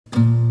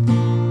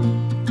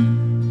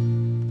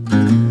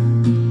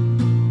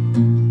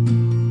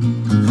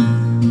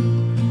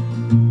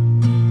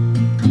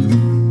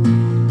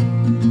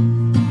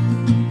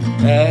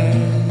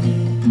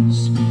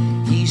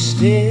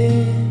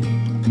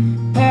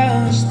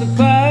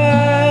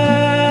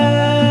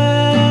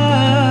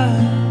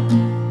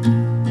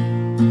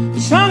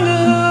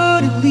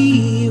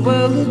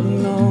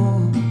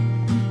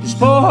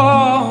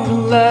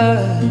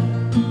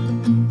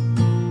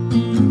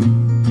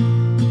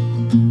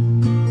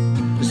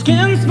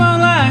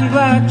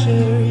like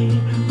cherry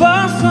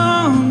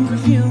blossom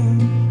perfume,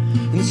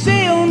 and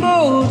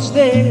sailboats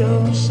they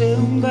all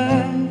sail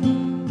by.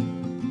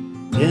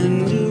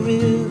 Tender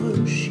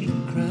river, she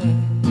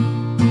cried,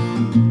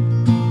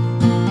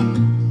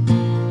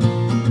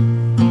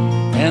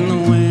 and the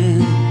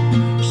wind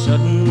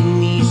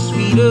suddenly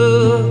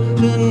sweeter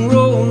than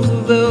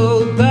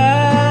Roosevelt by.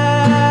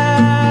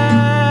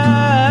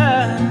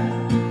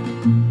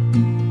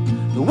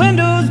 The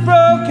windows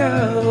broke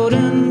out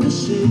and the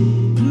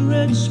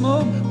cigarette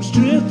smoke was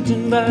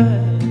drifting by.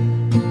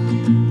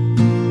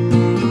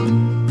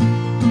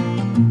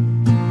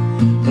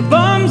 The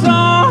bombs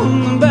on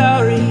the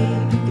Bowery,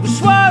 they were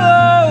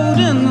swallowed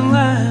in the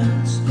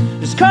lights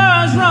as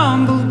cars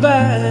rumbled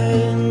by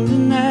in the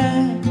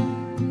night,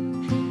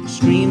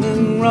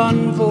 screaming,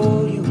 run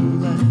for your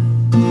life.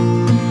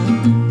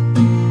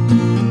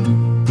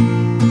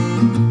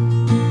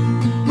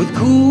 With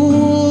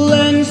cool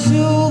and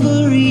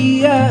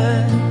silvery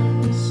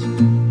eyes,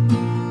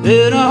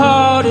 in a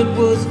heart it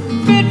was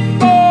fit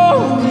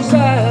for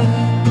desire,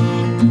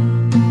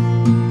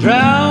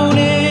 drowned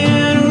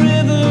in a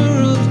river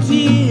of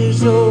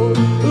tears. Oh,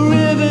 the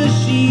river,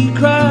 she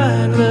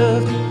cried,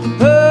 left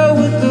her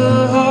with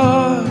a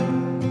heart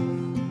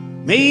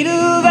made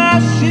of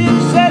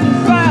ashes and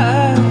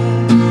fire.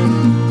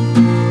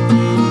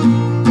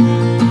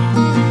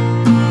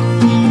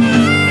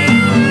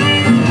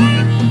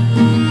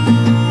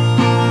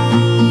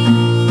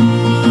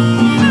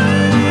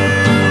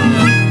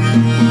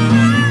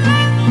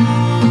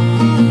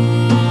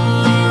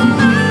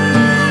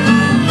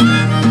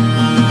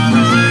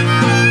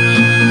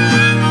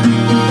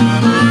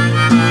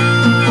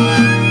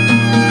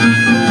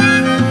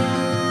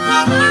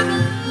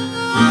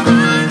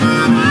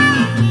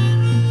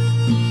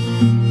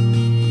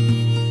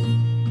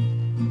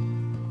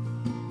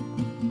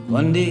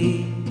 One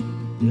day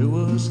there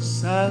was a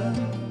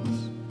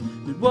silence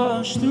that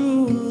washed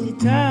through the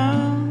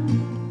town,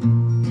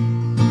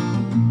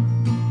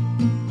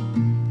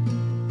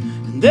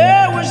 and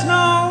there was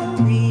no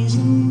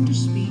reason to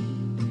speak,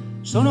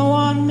 so no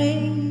one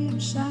made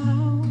a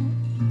sound.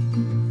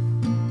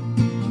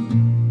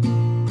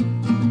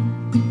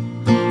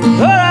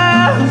 Her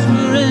eyes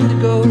were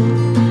indigo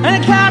and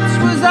the cat's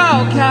was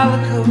all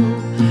calico,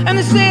 and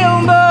the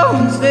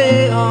sailboats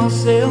they all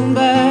sailed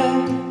by.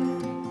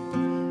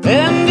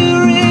 And the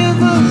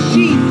river,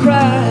 she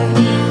cried,